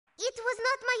It was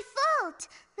not my fault.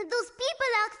 Those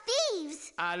people are thieves.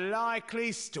 A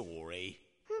likely story.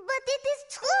 But it is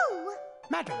true.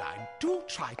 Madeline, do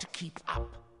try to keep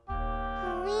up.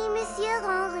 Oui, Monsieur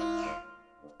Henri.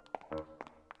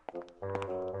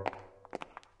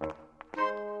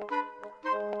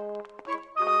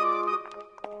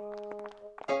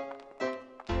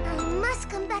 I must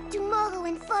come back tomorrow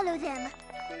and follow them.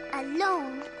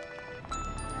 Alone.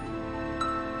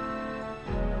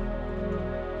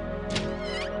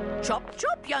 Chop,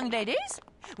 chop, young ladies.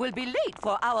 We'll be late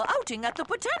for our outing at the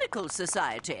Botanical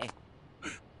Society.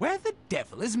 Where the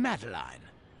devil is Madeline?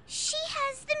 She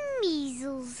has the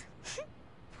measles.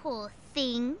 Poor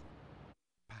thing.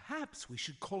 Perhaps we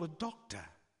should call a doctor.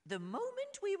 The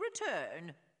moment we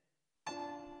return.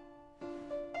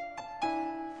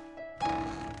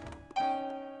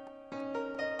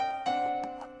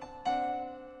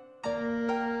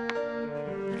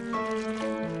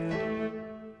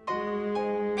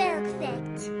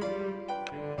 Perfect.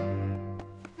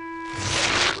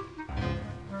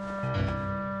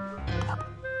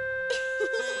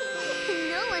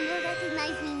 No one will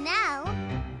recognize me now.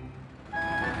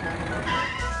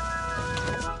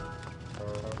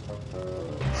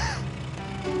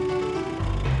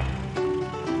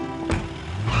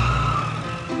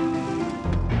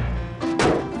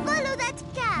 Follow that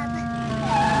cab.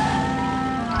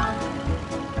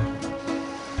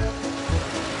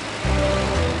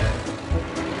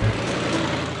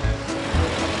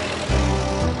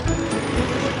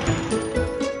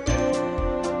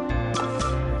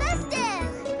 Faster!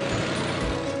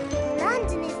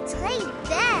 London is straight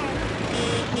there.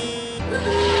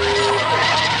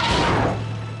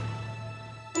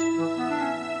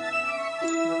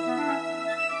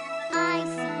 I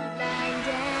see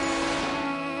London.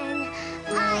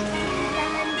 I see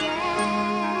London.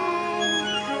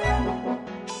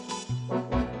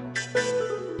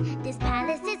 This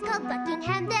palace is called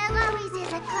Buckingham. There always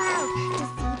is a crowd to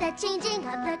see the changing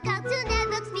of the guards who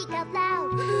never speak out loud.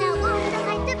 Now on the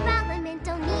height of Parliament,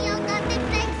 only young Gothic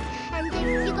face. And if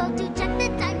you go to check the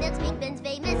time, that's Big Ben's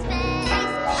famous face.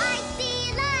 I see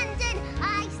London. I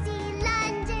see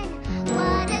London.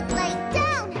 What a great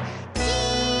town.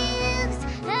 Cheers!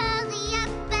 Hurry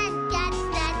up and catch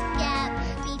that cab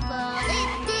before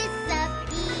it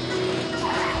disappears.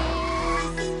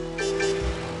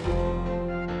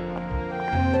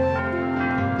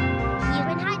 Here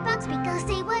in Hyde Park, speakers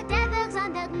say whatever's on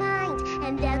their mind.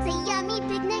 And there's a yummy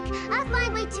picnic, a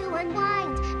fine way to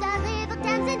unwind. The River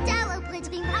Thames and Tower Bridge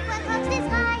being packed across this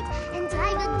ride. And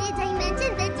driver, did I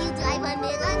mention that you drive on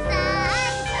Milan's side?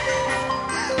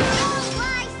 Oh,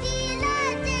 I see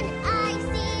London, I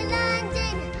see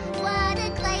London. What a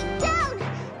great town.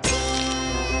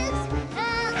 Cheers!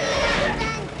 Hurry up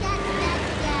and catch that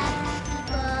cab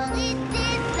before it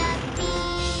disappears.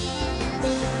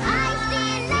 I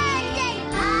see London,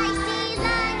 I see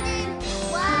London.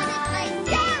 What a great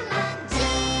town.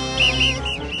 Cheers!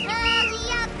 Hurry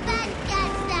up and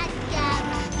catch that cab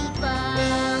before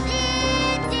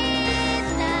it disappears.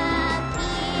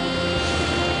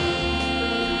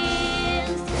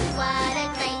 What a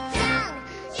great town.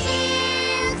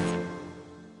 Cheers!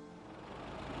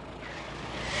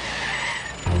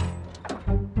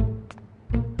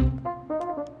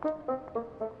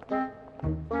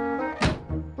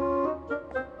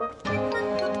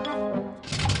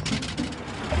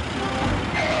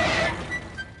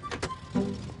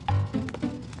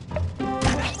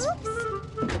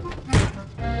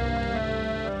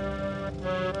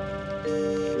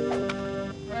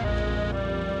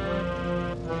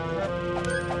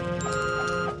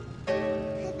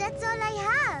 That's all I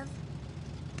have.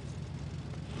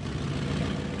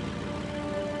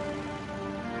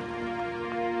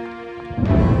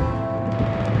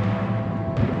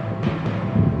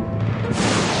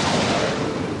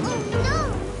 Oh no!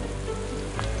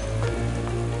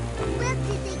 Where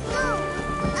did they go?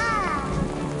 Ah!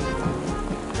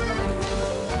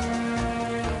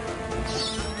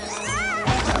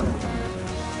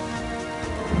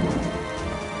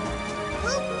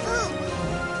 Oop, oop.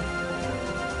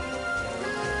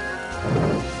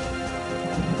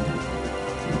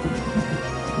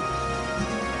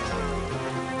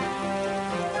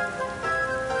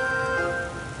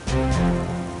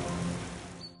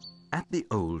 At the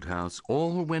old house,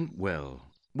 all went well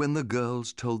when the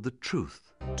girls told the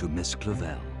truth to Miss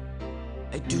Clavel.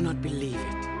 I do not believe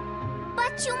it.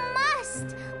 But you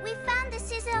must! We found the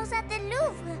scissors at the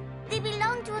Louvre. They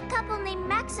belong to a couple named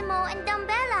Maximo and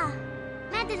Dumbella.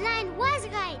 Madeline was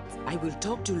right. I will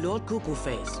talk to Lord Cuckoo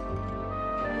Face.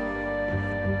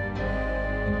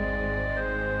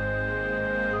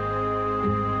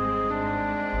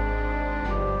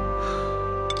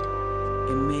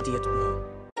 immédiatement.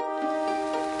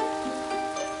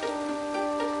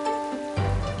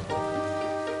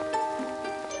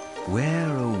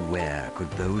 Where, oh where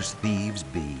could those thieves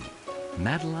be?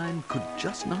 Madeline could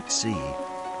just not see.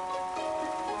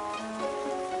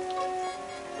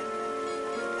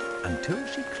 Until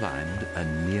she climbed a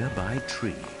nearby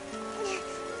tree.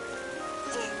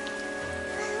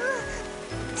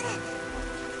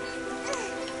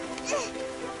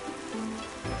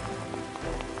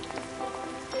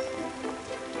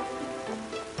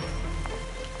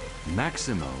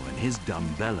 Maximo and his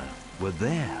Dumbella were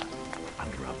there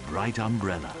under a bright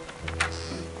umbrella.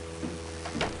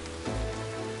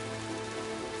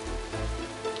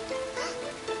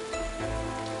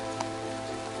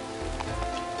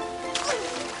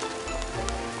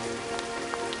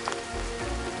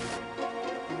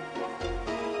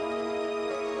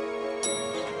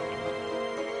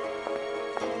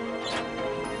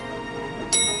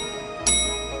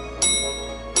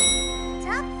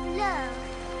 Top floor.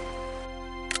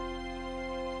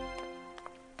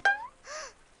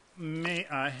 May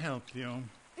I help you?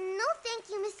 No, thank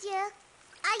you, monsieur.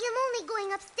 I am only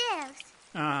going upstairs.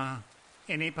 Ah,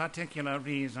 any particular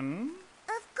reason?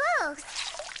 Of course.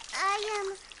 I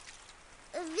am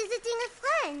visiting a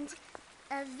friend.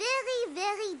 A very,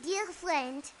 very dear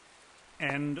friend.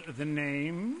 And the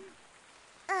name?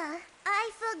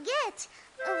 I forget.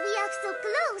 We are so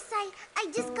close.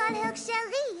 I just call her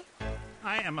Cherie.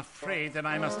 I am afraid that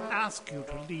I must ask you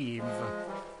to leave.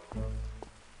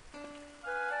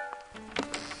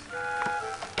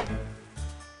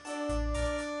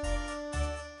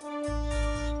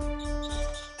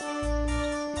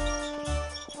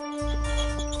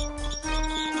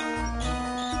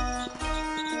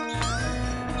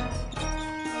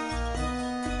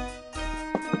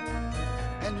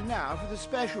 And now for the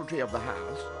specialty of the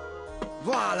house.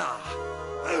 Voila!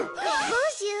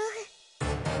 Bonjour.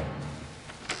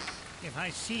 If I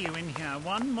see you in here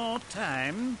one more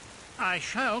time, I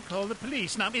shall call the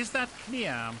police. Now, is that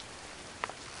clear?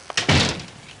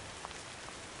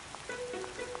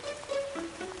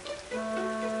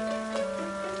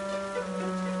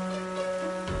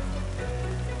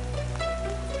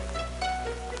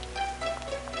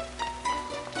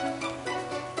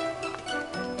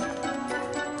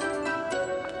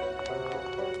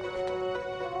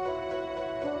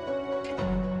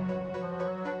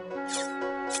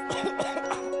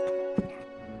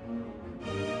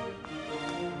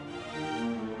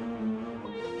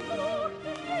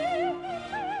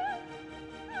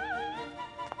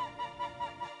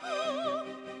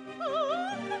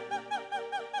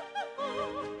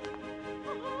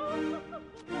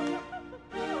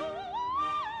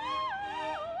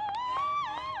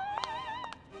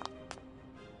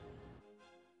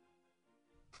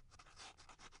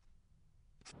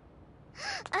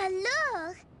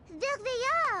 Alors, there they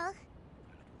are.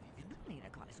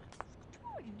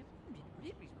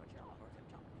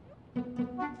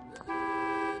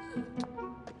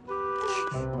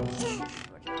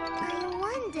 I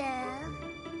wonder.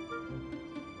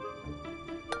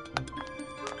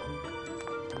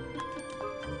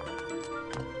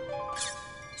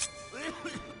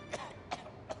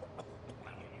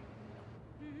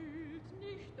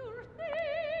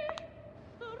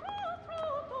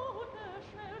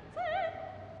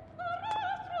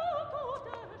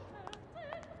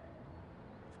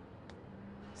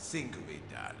 Think of it,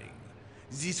 darling.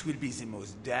 This will be the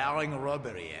most daring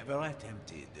robbery ever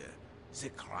attempted. The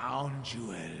crown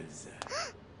jewels.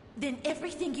 Then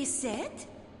everything is set?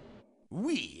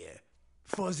 Oui,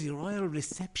 for the royal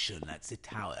reception at the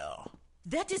tower.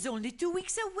 That is only 2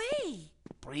 weeks away.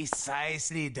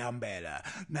 Precisely, Dumbella.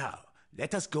 Now,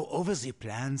 let us go over the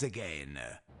plans again.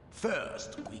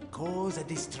 First, we cause a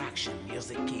distraction near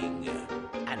the king.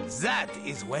 And that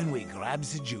is when we grab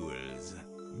the jewels.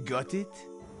 Got it?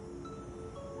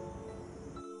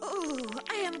 Oh,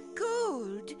 I am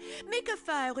cold. Make a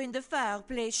fire in the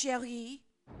fireplace, Cherie.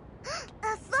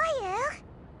 A fire?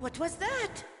 What was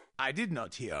that? I did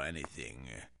not hear anything.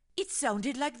 It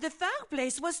sounded like the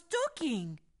fireplace was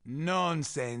talking.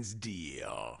 Nonsense,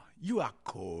 dear. You are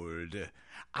cold.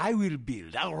 I will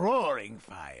build a roaring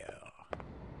fire.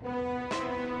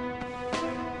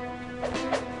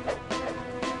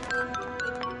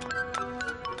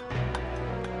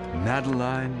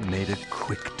 Madeline made a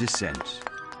quick descent.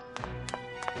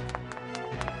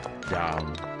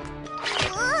 Down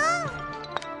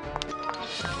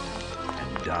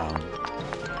and down.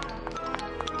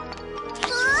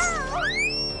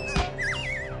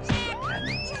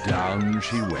 And down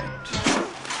she went.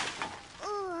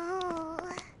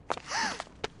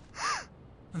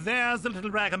 There's the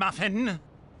little ragamuffin.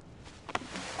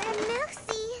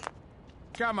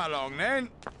 Come along, then.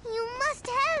 You must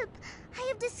help. I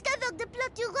have discovered the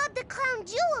plot to